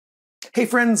Hey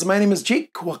friends, my name is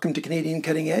Jake. Welcome to Canadian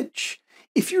Cutting Edge.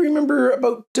 If you remember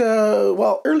about,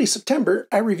 early September,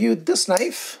 I reviewed this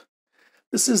knife.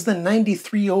 This is the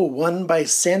 9301 by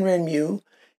Sanrenmu.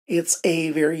 It's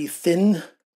a very thin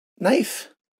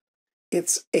knife.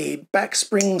 It's a back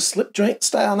spring slip joint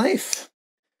style knife.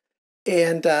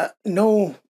 And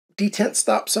no detent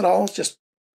stops at all, just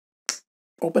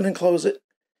open and close it.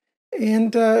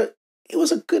 And it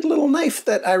was a good little knife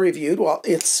that I reviewed. Well,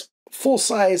 it's full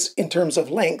size in terms of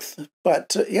length,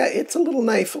 but yeah, it's a little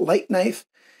knife, light knife,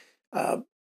 a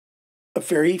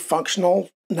very functional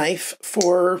knife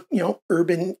for,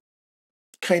 urban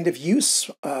kind of use,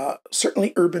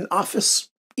 certainly urban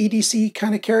office EDC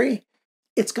kind of carry.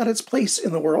 It's got its place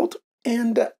in the world.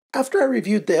 And after I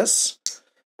reviewed this,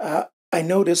 I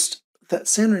noticed that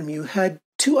Sanrenmu had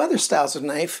two other styles of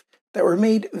knife that were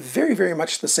made very, very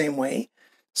much the same way.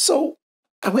 So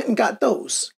I went and got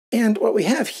those. And what we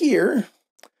have here,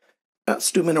 let's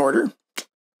do them in order.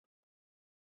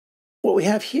 What we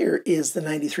have here is the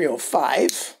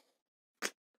 9305,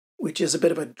 which is a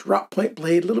bit of a drop point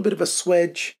blade, a little bit of a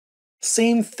swedge,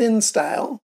 same thin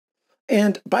style.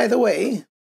 And by the way,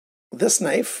 this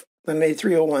knife, the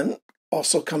 9301,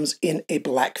 also comes in a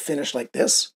black finish like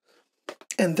this.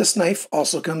 And this knife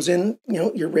also comes in,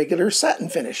 your regular satin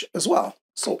finish as well.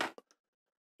 So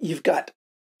you've got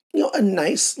a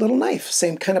nice little knife,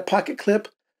 same kind of pocket clip,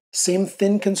 same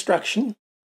thin construction.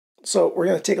 So we're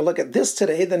going to take a look at this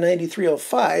today, the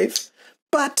 9305,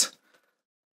 but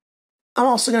I'm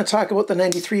also going to talk about the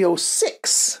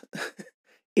 9306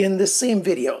 in this same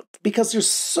video because there's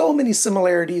so many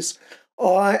similarities.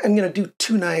 I'm going to do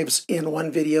two knives in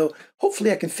one video.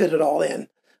 Hopefully I can fit it all in.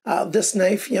 This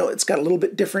knife, it's got a little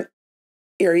bit different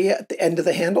area at the end of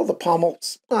the handle, the pommel,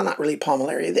 well, not really pommel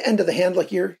area, the end of the handle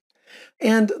here.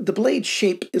 And the blade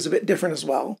shape is a bit different as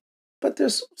well. But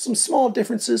there's some small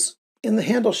differences in the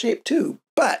handle shape too.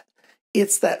 But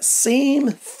it's that same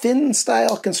thin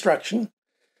style construction,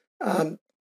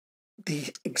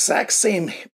 the exact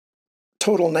same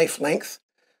total knife length.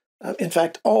 In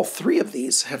fact, all three of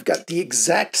these have got the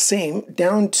exact same,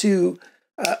 down to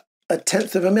a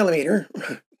tenth of a millimeter.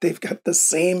 They've got the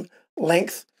same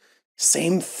length,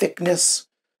 same thickness,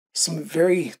 some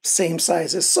very same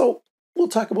sizes. So we'll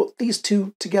talk about these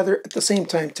two together at the same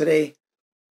time today.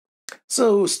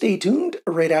 So stay tuned.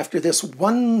 Right after this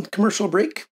one commercial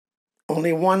break,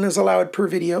 only one is allowed per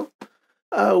video,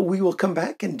 we will come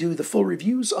back and do the full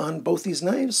reviews on both these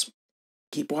knives.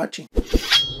 Keep watching.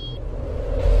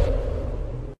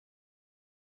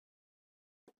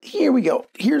 Here we go.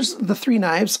 Here's the three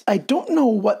knives. I don't know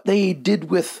what they did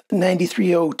with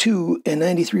 9302 and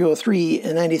 9303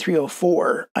 and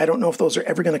 9304. I don't know if those are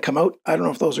ever going to come out. I don't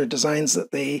know if those are designs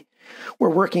that they were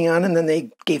working on and then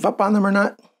they gave up on them or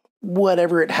not.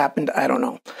 Whatever it happened, I don't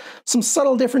know. Some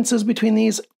subtle differences between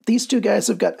these. These two guys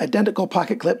have got identical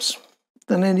pocket clips.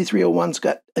 The 9301's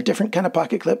got a different kind of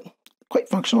pocket clip. Quite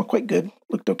functional, quite good.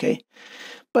 Looked okay.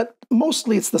 But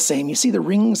mostly it's the same. You see the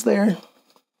rings there?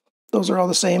 Those are all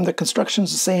the same. The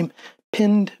construction's the same,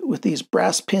 pinned with these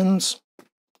brass pins.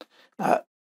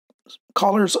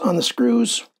 Collars on the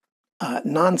screws,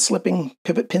 non-slipping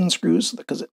pivot pin screws,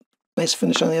 because it's nice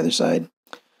finish on the other side.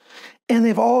 And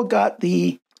they've all got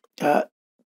the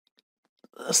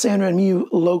Sanrenmu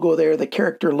logo there, the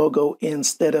character logo,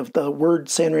 instead of the word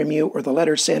Sanrenmu or the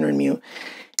letter Sanrenmu.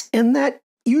 And that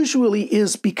usually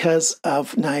is because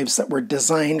of knives that were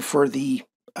designed for the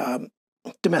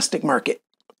domestic market.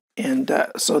 And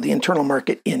so the internal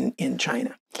market in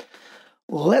China.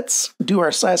 Let's do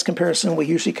our size comparison. We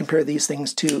usually compare these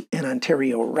things to an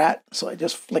Ontario rat. So I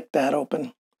just flicked that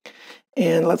open.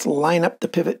 And let's line up the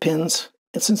pivot pins.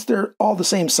 And since they're all the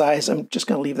same size, I'm just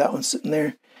going to leave that one sitting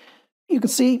there. You can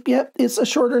see, yep, it's a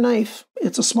shorter knife.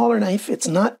 It's a smaller knife. It's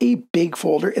not a big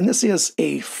folder. And this is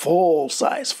a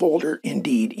full-size folder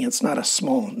indeed. It's not a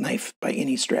small knife by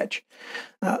any stretch.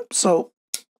 So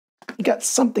you got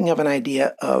something of an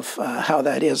idea of how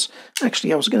that is.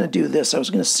 Actually, I was going to do this. I was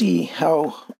going to see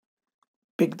how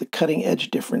big the cutting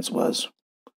edge difference was.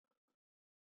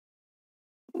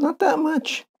 Not that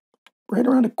much. Right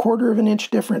around 1/4 of an inch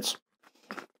difference.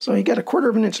 So you got 1/4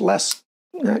 of an inch less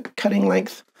cutting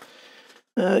length.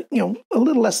 A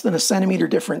little less than a centimeter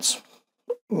difference.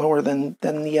 Lower than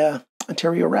the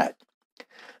Ontario rat.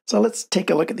 So let's take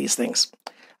a look at these things.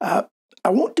 I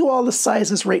won't do all the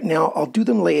sizes right now. I'll do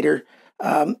them later.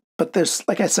 But there's,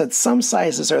 like I said, some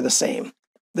sizes are the same.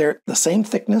 They're the same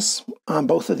thickness on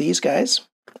both of these guys.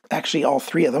 Actually, all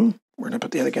three of them. We're going to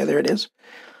put the other guy, there it is.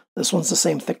 This one's the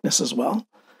same thickness as well.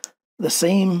 The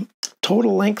same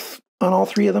total length on all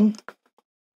three of them.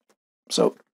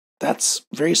 So that's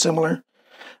very similar.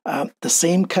 The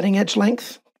same cutting edge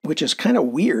length, which is kind of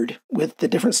weird with the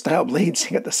different style blades.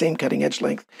 You got the same cutting edge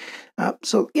length.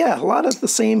 So yeah, a lot of the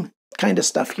same kind of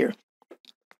stuff here.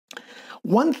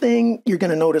 One thing you're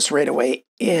going to notice right away,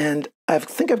 and I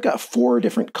think I've got 4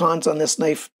 different cons on this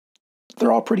knife.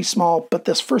 They're all pretty small, but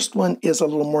this first one is a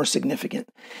little more significant.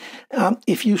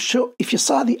 If you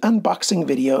saw the unboxing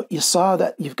video, you saw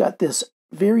that you've got this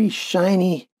very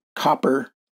shiny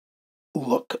copper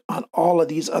look on all of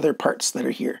these other parts that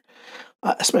are here.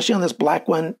 Especially on this black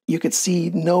one, you could see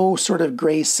no sort of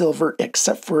gray silver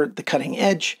except for the cutting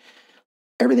edge.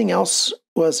 Everything else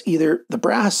was either the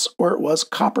brass or it was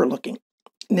copper looking.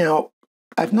 Now,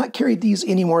 I've not carried these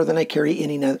any more than I carry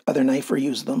any other knife or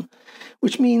use them,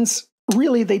 which means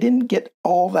really they didn't get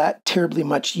all that terribly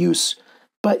much use.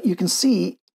 But you can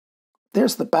see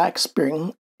there's the back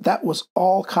spring. That was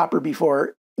all copper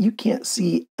before. You can't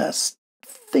see a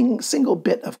single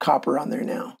bit of copper on there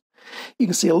now. You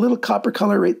can see a little copper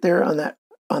color right there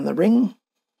on the ring,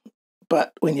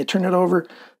 but when you turn it over,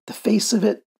 the face of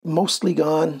it mostly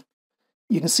gone.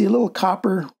 You can see a little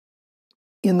copper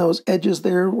in those edges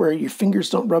there where your fingers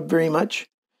don't rub very much.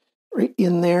 Right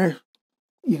in there,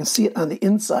 you can see it on the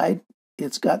inside.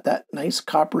 It's got that nice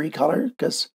coppery color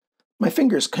because my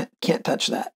fingers can't touch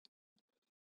that.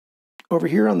 Over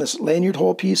here on this lanyard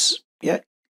hole piece, yeah,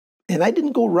 and I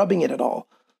didn't go rubbing it at all.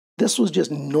 This was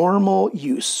just normal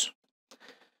use.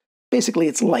 Basically,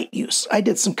 it's light use. I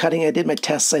did some cutting. I did my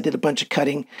tests. I did a bunch of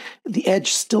cutting. The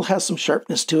edge still has some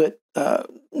sharpness to it.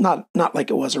 Not like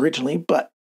it was originally,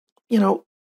 but, you know,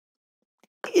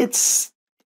 it's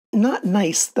not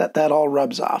nice that that all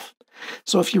rubs off.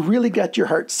 So if you really got your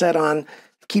heart set on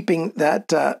keeping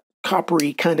that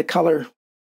coppery kind of color,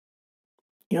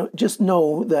 you know, just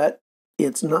know that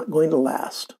it's not going to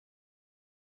last.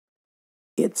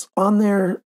 It's on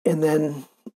there and then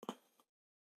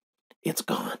it's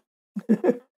gone.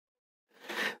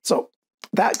 So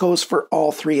that goes for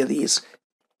all 3 of these.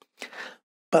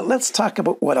 But let's talk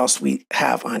about what else we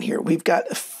have on here. We've got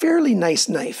a fairly nice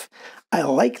knife. I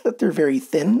like that they're very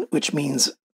thin, which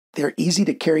means they're easy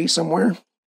to carry somewhere.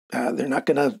 They're not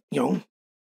going to, you know,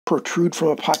 protrude from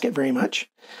a pocket very much.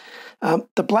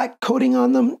 The black coating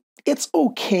on them, it's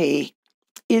okay.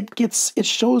 It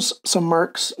shows some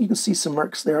marks. You can see some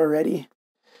marks there already.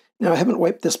 Now, I haven't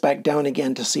wiped this back down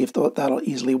again to see if that'll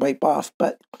easily wipe off,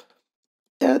 but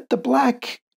the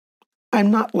black, I'm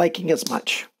not liking as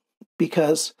much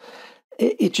because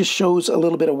it just shows a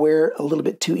little bit of wear a little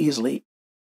bit too easily.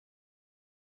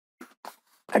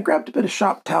 I grabbed a bit of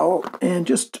shop towel and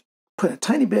just put a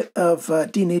tiny bit of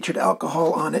denatured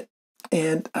alcohol on it,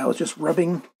 and I was just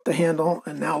rubbing the handle,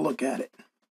 and now look at it.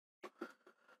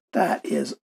 That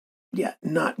is, yeah,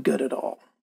 not good at all.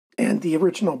 And the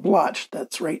original blotch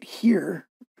that's right here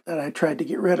that I tried to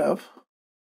get rid of,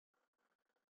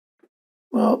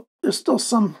 well, there's still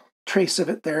some trace of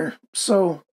it there.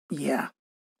 So, yeah,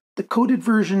 the coated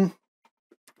version,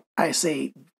 I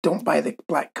say don't buy the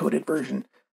black coated version.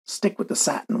 Stick with the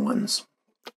satin ones.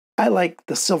 I like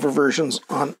the silver versions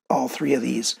on all 3 of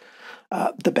these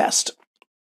the best.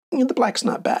 And the black's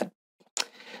not bad.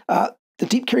 The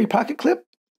deep carry pocket clip,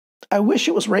 I wish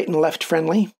it was right and left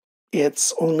friendly.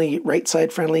 It's only right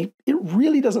side friendly. It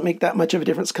really doesn't make that much of a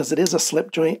difference because it is a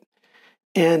slip joint.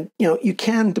 And, you know, you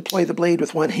can deploy the blade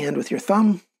with one hand with your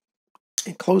thumb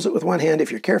and close it with one hand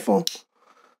if you're careful.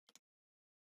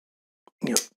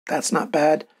 You know, that's not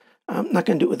bad. I'm not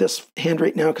going to do it with this hand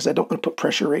right now because I don't want to put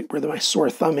pressure right where my sore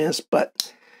thumb is,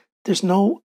 but there's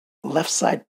no left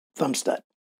side thumb stud.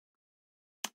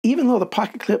 Even though the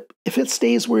pocket clip, if it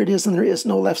stays where it is and there is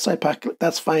no left side pocket clip,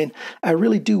 that's fine. I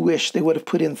really do wish they would have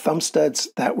put in thumb studs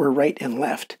that were right and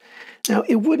left. Now,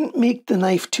 it wouldn't make the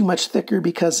knife too much thicker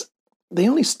because they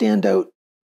only stand out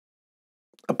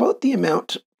about the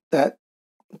amount that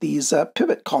these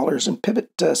pivot collars and pivot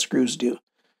screws do.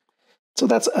 So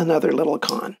that's another little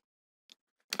con.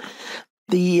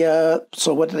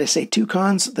 So what did I say? 2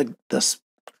 cons. The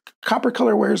copper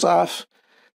color wears off.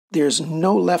 There's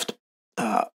no left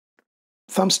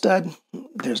thumb stud.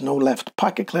 There's no left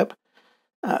pocket clip.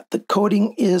 The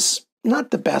coating is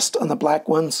not the best on the black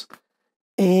ones.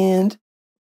 And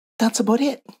that's about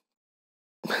it.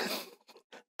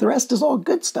 The rest is all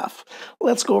good stuff.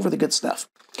 Let's go over the good stuff.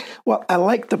 Well, I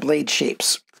like the blade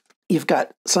shapes. You've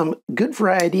got some good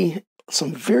variety,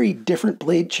 some very different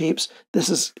blade shapes. This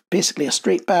is basically a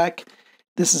straight back.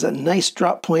 This is a nice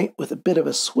drop point with a bit of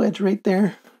a swedge right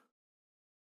there.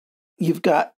 You've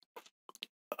got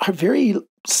a very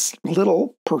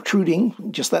little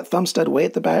protruding, just that thumb stud way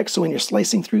at the back. So when you're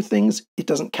slicing through things, it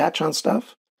doesn't catch on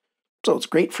stuff. So it's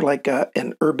great for like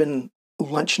an urban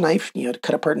lunch knife, to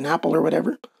cut apart an apple or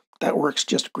whatever. That works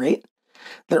just great.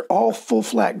 They're all full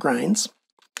flat grinds.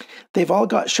 They've all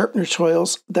got sharpener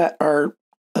choils that are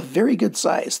a very good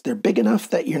size. They're big enough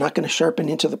that you're not going to sharpen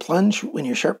into the plunge when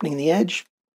you're sharpening the edge.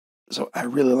 So I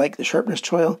really like the sharpener's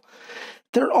choil.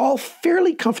 They're all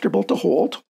fairly comfortable to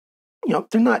hold.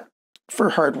 They're not for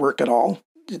hard work at all.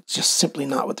 It's just simply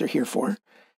not what they're here for.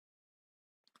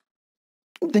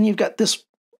 Then you've got this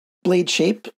blade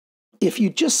shape. If you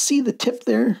just see the tip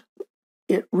there,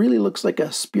 it really looks like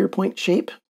a spear point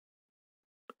shape.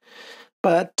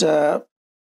 But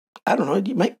I don't know,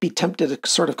 you might be tempted to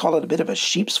sort of call it a bit of a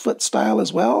sheep's foot style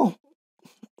as well.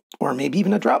 Or maybe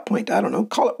even a drop point. I don't know.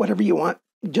 Call it whatever you want.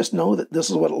 Just know that this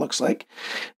is what it looks like.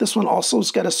 This one also has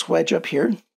got a swedge up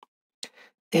here.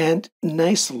 And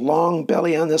nice long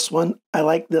belly on this one. I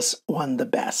like this one the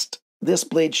best. This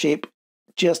blade shape,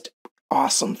 just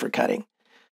awesome for cutting.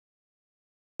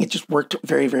 It just worked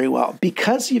very, very well.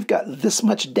 Because you've got this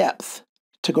much depth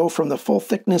to go from the full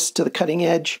thickness to the cutting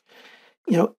edge,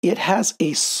 it has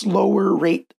a slower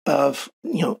rate of,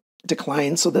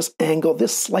 decline. So this angle,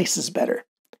 this slices better.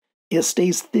 It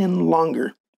stays thin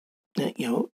longer,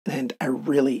 and I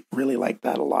really, really like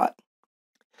that a lot.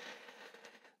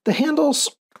 The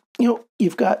handles,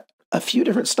 you've got a few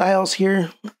different styles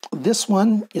here. This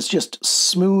one is just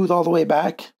smooth all the way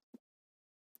back.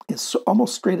 It's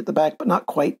almost straight at the back, but not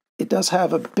quite. It does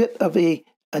have a bit of a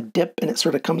dip, and it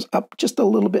sort of comes up just a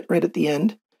little bit right at the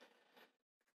end.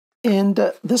 And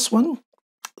this one,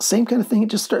 same kind of thing. It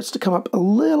just starts to come up a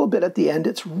little bit at the end.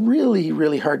 It's really,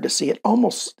 really hard to see. It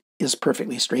almost is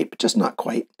perfectly straight, but just not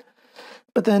quite.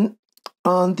 But then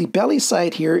on the belly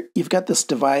side here, you've got this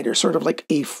divider, sort of like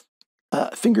a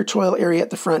finger choil area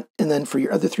at the front, and then for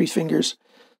your other 3 fingers.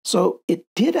 So it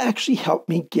did actually help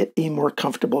me get a more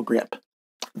comfortable grip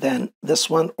than this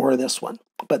one or this one.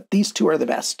 But these two are the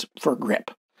best for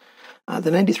grip.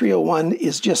 The 9301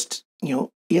 is just,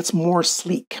 it's more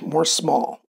sleek, more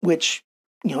small, which,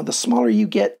 the smaller you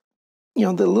get,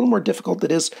 the little more difficult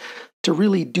it is to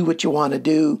really do what you want to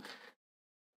do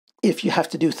if you have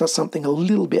to do something a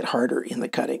little bit harder in the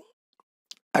cutting.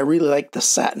 I really like the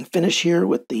satin finish here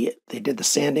with they did the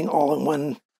sanding all in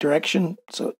one direction.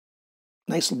 So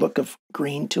nice look of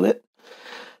green to it.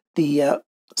 The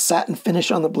satin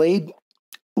finish on the blade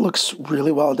looks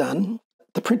really well done.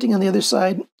 The printing on the other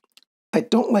side, I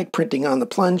don't like printing on the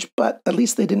plunge, but at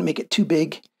least they didn't make it too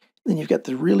big. Then you've got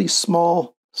the really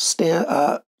small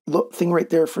thing right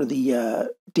there for the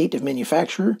date of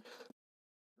manufacture,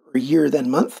 or year then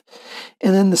month.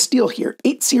 And then the steel here,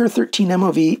 8CR13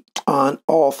 MOV on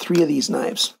all 3 of these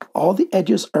knives. All the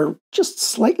edges are just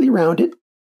slightly rounded,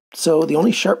 so the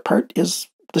only sharp part is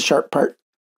the sharp part.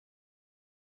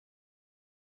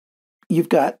 You've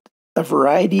got a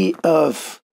variety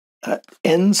of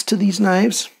ends to these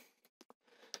knives.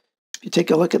 If you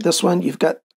take a look at this one, you've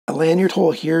got a lanyard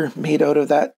hole here made out of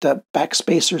that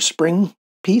backspacer spring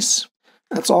piece.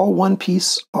 That's all one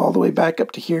piece all the way back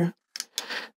up to here.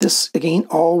 This, again,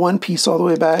 all one piece all the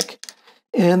way back.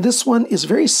 And this one is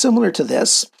very similar to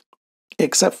this,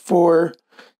 except for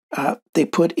they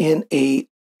put in a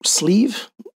sleeve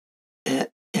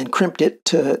and crimped it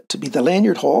to be the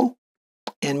lanyard hole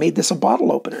and made this a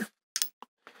bottle opener.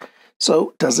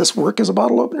 So does this work as a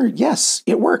bottle opener? Yes,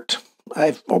 it worked.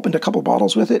 I've opened a couple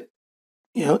bottles with it.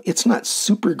 It's not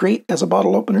super great as a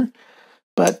bottle opener,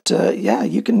 but yeah,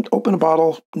 you can open a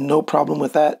bottle, no problem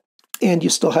with that. And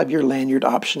you still have your lanyard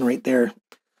option right there.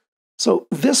 So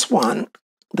this one,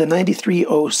 the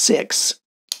 9306,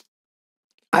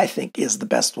 I think is the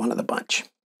best one of the bunch.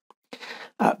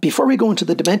 Before we go into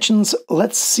the dimensions,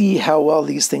 let's see how well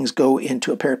these things go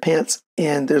into a pair of pants.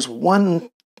 And there's the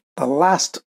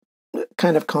last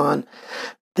kind of con.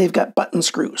 They've got button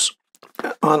screws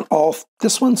on all.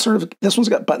 This one's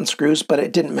got button screws, but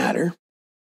it didn't matter.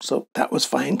 So that was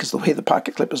fine because the way the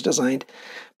pocket clip is designed.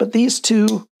 But these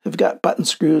two have got button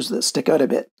screws that stick out a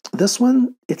bit. This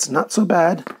one, it's not so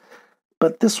bad.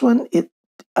 But this one, I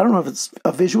don't know if it's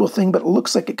a visual thing, but it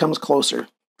looks like it comes closer.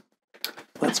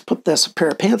 Let's put this pair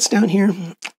of pants down here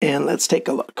and let's take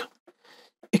a look.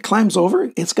 It climbs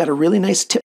over. It's got a really nice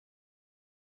tip.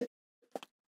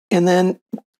 And then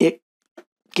it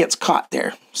gets caught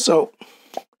there. So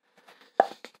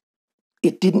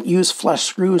it didn't use flush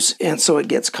screws, and so it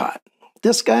gets caught.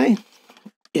 This guy,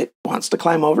 it wants to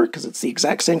climb over because it's the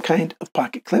exact same kind of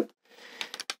pocket clip.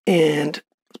 And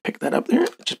pick that up there,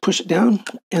 just push it down.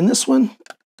 And this one,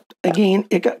 again,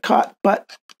 it got caught,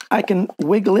 but I can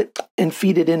wiggle it and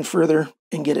feed it in further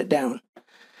and get it down.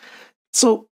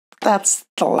 So that's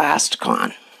the last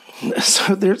con.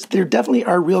 So there definitely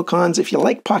are real cons. If you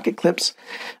like pocket clips,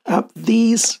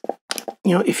 these,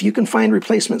 if you can find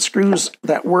replacement screws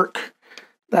that work,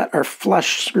 that are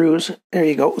flush screws, there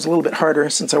you go. It was a little bit harder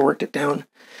since I worked it down.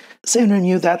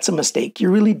 Sanrenmu, that's a mistake. You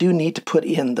really do need to put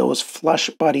in those flush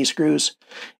body screws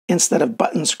instead of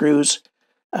button screws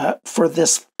for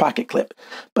this pocket clip.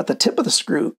 But the tip of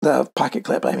the pocket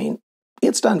clip, I mean,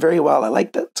 it's done very well. I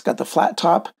like that. It's got the flat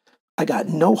top. I got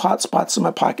no hot spots in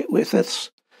my pocket with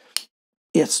this.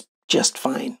 It's just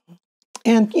fine.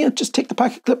 And, just take the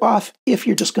pocket clip off if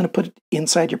you're just going to put it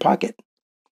inside your pocket.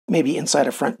 Maybe inside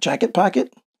a front jacket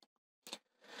pocket.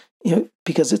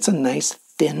 Because it's a nice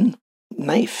thin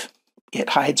knife. It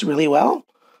hides really well,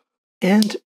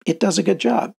 and it does a good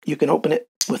job. You can open it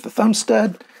with a thumb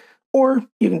stud, or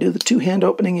you can do the two-hand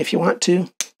opening if you want to.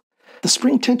 The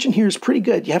spring tension here is pretty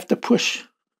good. You have to push,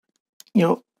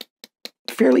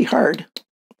 fairly hard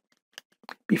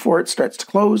before it starts to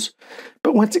close.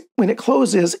 But when it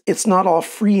closes, it's not all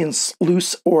free and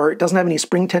loose, or it doesn't have any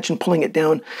spring tension pulling it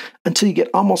down until you get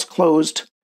almost closed,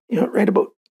 right about.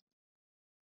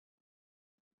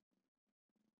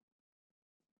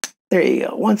 There you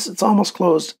go. Once it's almost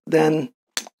closed, then,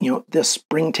 this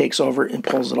spring takes over and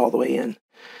pulls it all the way in.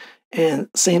 And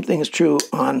same thing is true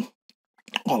on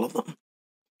all of them.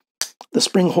 The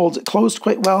spring holds it closed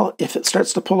quite well. If it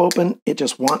starts to pull open, it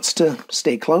just wants to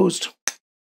stay closed.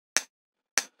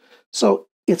 So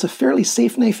it's a fairly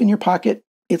safe knife in your pocket.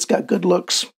 It's got good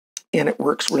looks, and it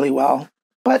works really well,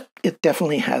 but it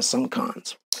definitely has some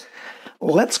cons.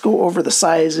 Let's go over the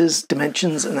sizes,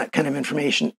 dimensions, and that kind of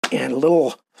information, and a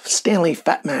little Stanley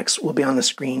Fat Max will be on the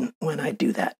screen when I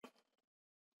do that.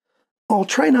 I'll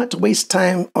try not to waste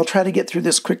time. I'll try to get through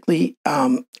this quickly,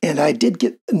 and I did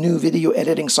get new video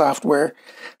editing software.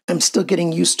 I'm still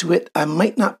getting used to it. I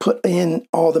might not put in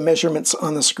all the measurements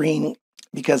on the screen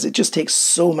because it just takes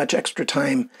so much extra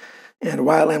time, and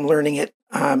while I'm learning it,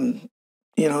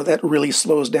 that really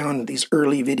slows down these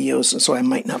early videos, and so I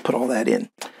might not put all that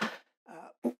in.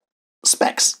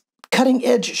 Specs, cutting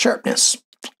edge sharpness.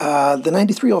 The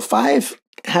 9305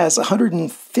 has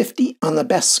 150 on the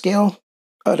best scale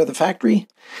out of the factory.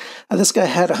 This guy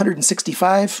had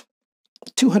 165.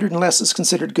 200 and less is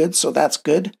considered good, so that's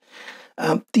good.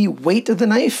 The weight of the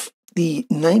knife, the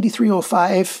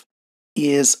 9305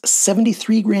 is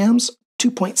 73 grams,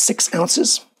 2.6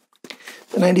 ounces.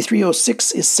 The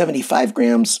 9306 is 75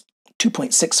 grams,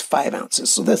 2.65 ounces.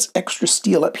 So that's extra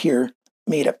steel up here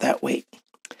made up that weight.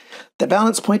 The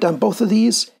balance point on both of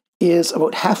these is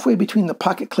about halfway between the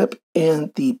pocket clip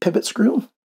and the pivot screw.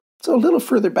 So a little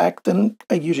further back than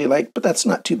I usually like, but that's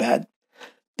not too bad.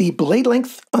 The blade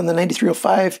length on the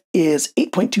 9305 is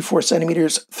 8.24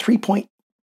 centimeters,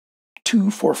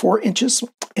 3.244 inches,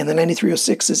 and the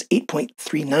 9306 is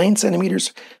 8.39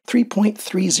 centimeters,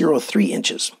 3.303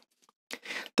 inches.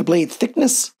 The blade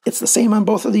thickness, it's the same on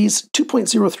both of these,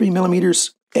 2.03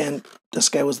 millimeters, and this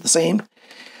guy was the same,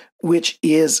 which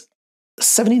is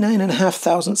 79.5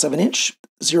 thousandths of an inch,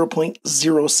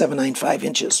 0.0795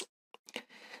 inches.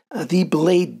 The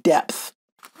blade depth,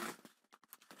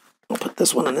 I'll put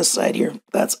this one on this side here.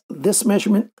 That's this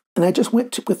measurement, and I just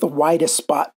went with the widest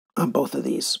spot on both of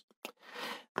these.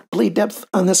 Blade depth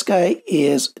on this guy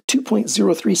is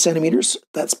 2.03 centimeters.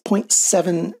 That's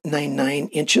 0.799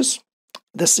 inches.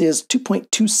 This is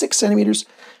 2.26 centimeters,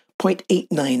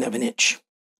 0.89 of an inch.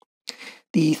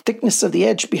 The thickness of the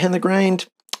edge behind the grind,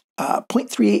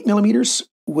 0.38 millimeters,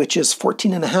 which is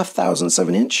 14.5 thousandths of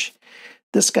an inch.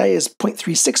 This guy is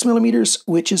 0.36 millimeters,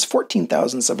 which is 14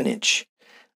 thousandths of an inch.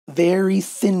 Very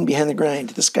thin behind the grind.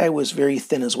 This guy was very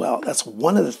thin as well. That's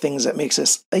one of the things that makes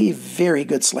this a very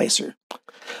good slicer.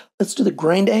 Let's do the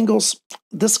grind angles.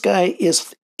 This guy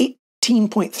is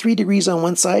 18.3 degrees on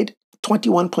one side,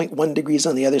 21.1 degrees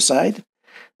on the other side.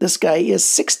 This guy is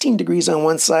 16 degrees on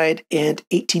one side and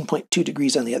 18.2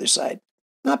 degrees on the other side.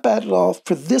 Not bad at all.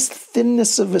 For this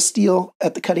thinness of a steel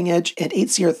at the cutting edge at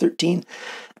 8CR13,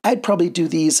 I'd probably do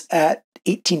these at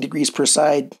 18 degrees per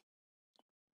side,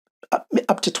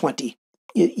 up to 20.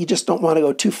 You just don't want to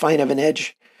go too fine of an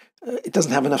edge. It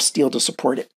doesn't have enough steel to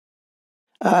support it.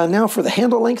 Now for the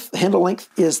handle length. The handle length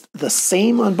is the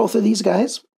same on both of these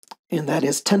guys, and that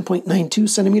is 10.92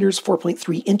 centimeters,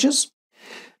 4.3 inches.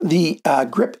 The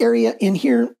grip area in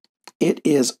here, it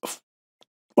is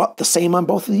the same on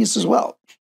both of these as well,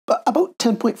 but about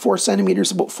 10.4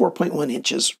 centimeters, about 4.1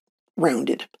 inches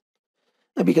rounded.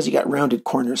 Because you got rounded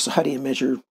corners, so how do you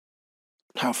measure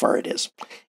how far it is?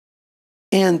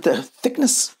 And the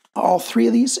thickness, all three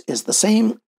of these, is the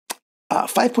same,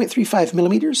 5.35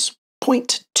 millimeters,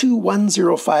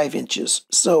 0.2105 inches,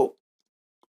 so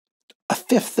a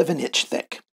fifth of an inch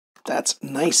thick. That's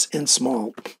nice and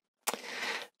small.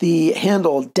 The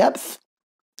handle depth,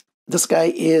 this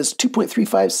guy is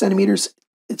 2.35 centimeters.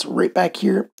 It's right back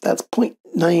here. That's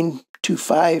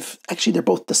 0.925. Actually, they're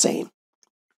both the same.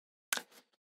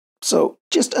 So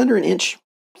just under an inch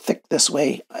thick this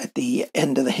way at the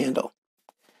end of the handle.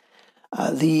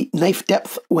 The knife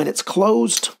depth when it's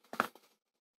closed,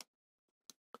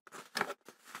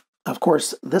 of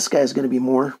course, this guy is going to be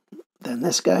more than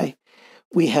this guy.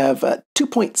 We have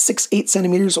 2.68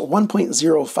 centimeters,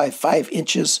 1.055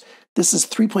 inches. This is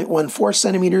 3.14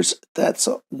 centimeters. That's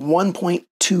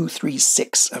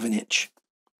 1.236 of an inch.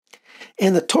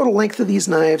 And the total length of these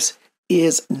knives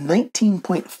is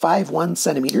 19.51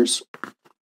 centimeters.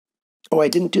 Oh, I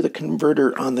didn't do the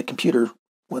converter on the computer,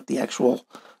 what the actual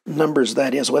numbers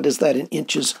that is. What is that in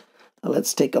inches?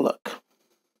 Let's take a look.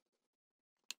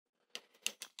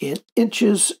 In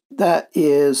inches, that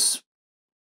is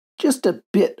just a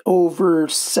bit over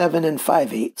 7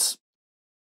 5/8.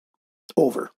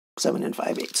 Over 7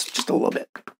 5/8, just a little bit.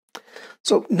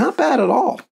 So not bad at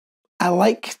all. I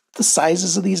like the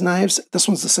sizes of these knives. This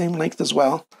one's the same length as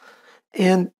well.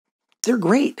 And they're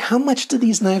great. How much do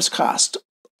these knives cost?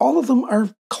 All of them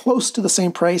are close to the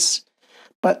same price,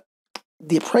 but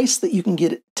the price that you can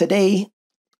get it today,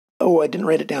 oh, I didn't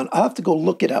write it down. I'll have to go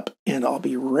look it up, and I'll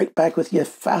be right back with you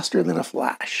faster than a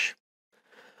flash.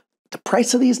 The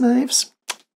price of these knives?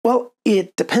 Well,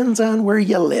 it depends on where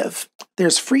you live.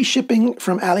 There's free shipping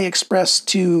from AliExpress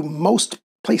to most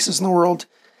places in the world,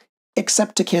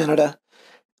 except to Canada.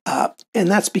 And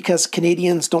that's because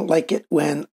Canadians don't like it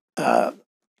when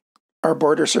our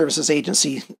border services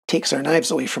agency takes our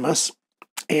knives away from us.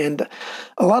 And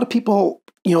a lot of people,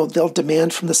 they'll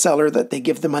demand from the seller that they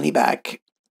give the money back,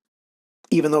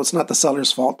 even though it's not the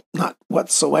seller's fault, not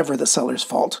whatsoever the seller's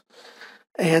fault.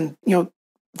 And,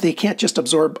 they can't just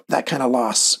absorb that kind of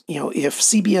loss. If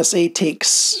CBSA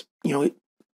takes,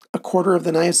 a quarter of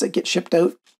the knives that get shipped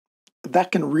out,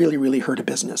 that can really, really hurt a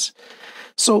business.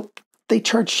 So they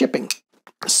charge shipping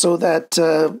so that,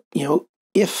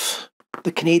 if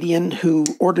the Canadian who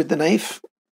ordered the knife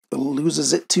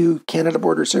loses it to Canada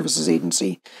Border Services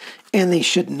Agency, and they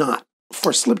should not.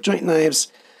 For slip joint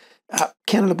knives,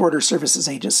 Canada Border Services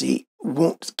Agency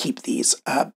won't keep these.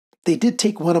 They did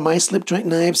take one of my slip joint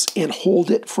knives and hold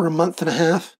it for a month and a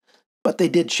half, but they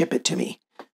did ship it to me.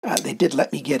 They did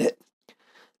let me get it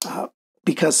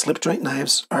because slip joint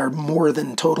knives are more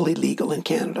than totally legal in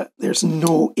Canada. There's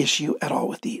no issue at all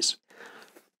with these.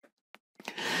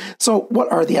 So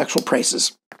what are the actual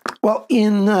prices? Well,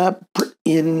 in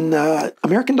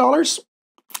American dollars,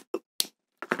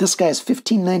 this guy is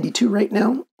 $15.92 right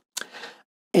now,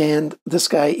 and this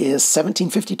guy is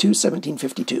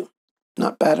 $17.52.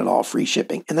 Not bad at all, free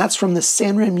shipping. And that's from the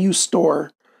Sanrenmu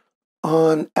store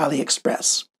on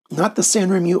AliExpress. Not the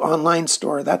Sanrenmu Online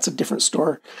store. That's a different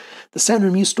store. The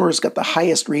Sanrenmu store has got the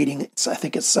highest rating. I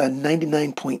think it's a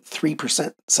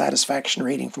 99.3% satisfaction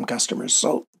rating from customers.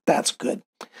 So that's good.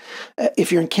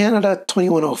 If you're in Canada,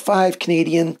 $21.05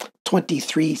 Canadian,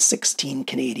 $23.16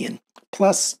 Canadian,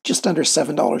 plus just under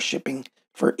 $7 shipping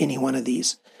for any one of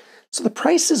these. So the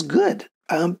price is good.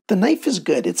 The knife is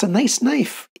good. It's a nice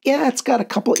knife. Yeah, it's got a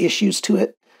couple issues to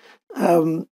it.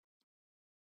 I'm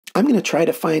going to try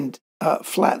to find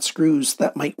flat screws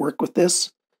that might work with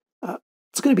this.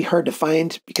 It's going to be hard to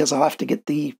find because I'll have to get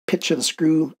the pitch of the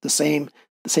screw the same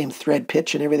thread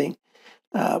pitch and everything,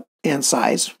 and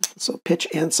size. So pitch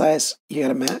and size, you got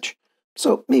to match.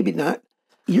 So maybe not.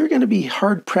 You're going to be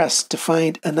hard pressed to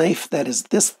find a knife that is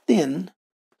this thin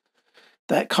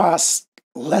that costs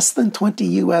less than $20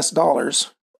 US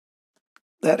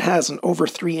that has an over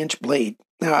 3-inch blade.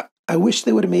 Now, I wish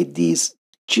they would have made these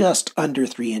just under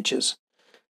 3 inches.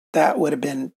 That would have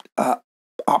been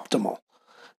optimal,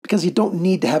 because you don't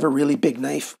need to have a really big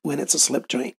knife when it's a slip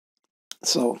joint.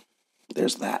 So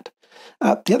there's that.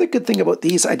 The other good thing about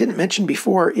these I didn't mention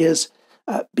before is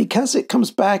because it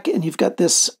comes back and you've got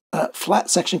this flat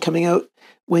section coming out,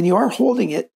 when you are holding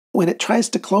it, when it tries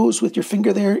to close with your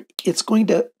finger there, it's going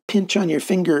to pinch on your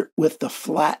finger with the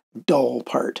flat, dull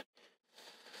part.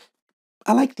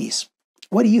 I like these.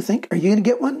 What do you think? Are you going to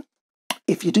get one?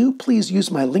 If you do, please use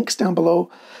my links down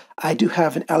below. I do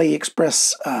have an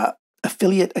AliExpress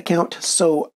affiliate account,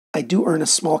 so I do earn a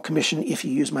small commission if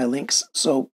you use my links.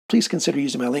 So please consider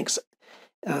using my links.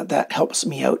 That helps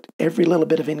me out. Every little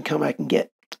bit of income I can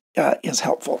get is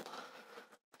helpful.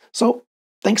 So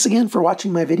thanks again for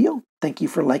watching my video. Thank you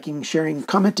for liking, sharing,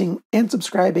 commenting, and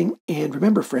subscribing. And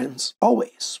remember, friends,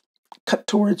 always cut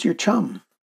towards your chum,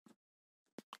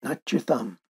 not your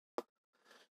thumb.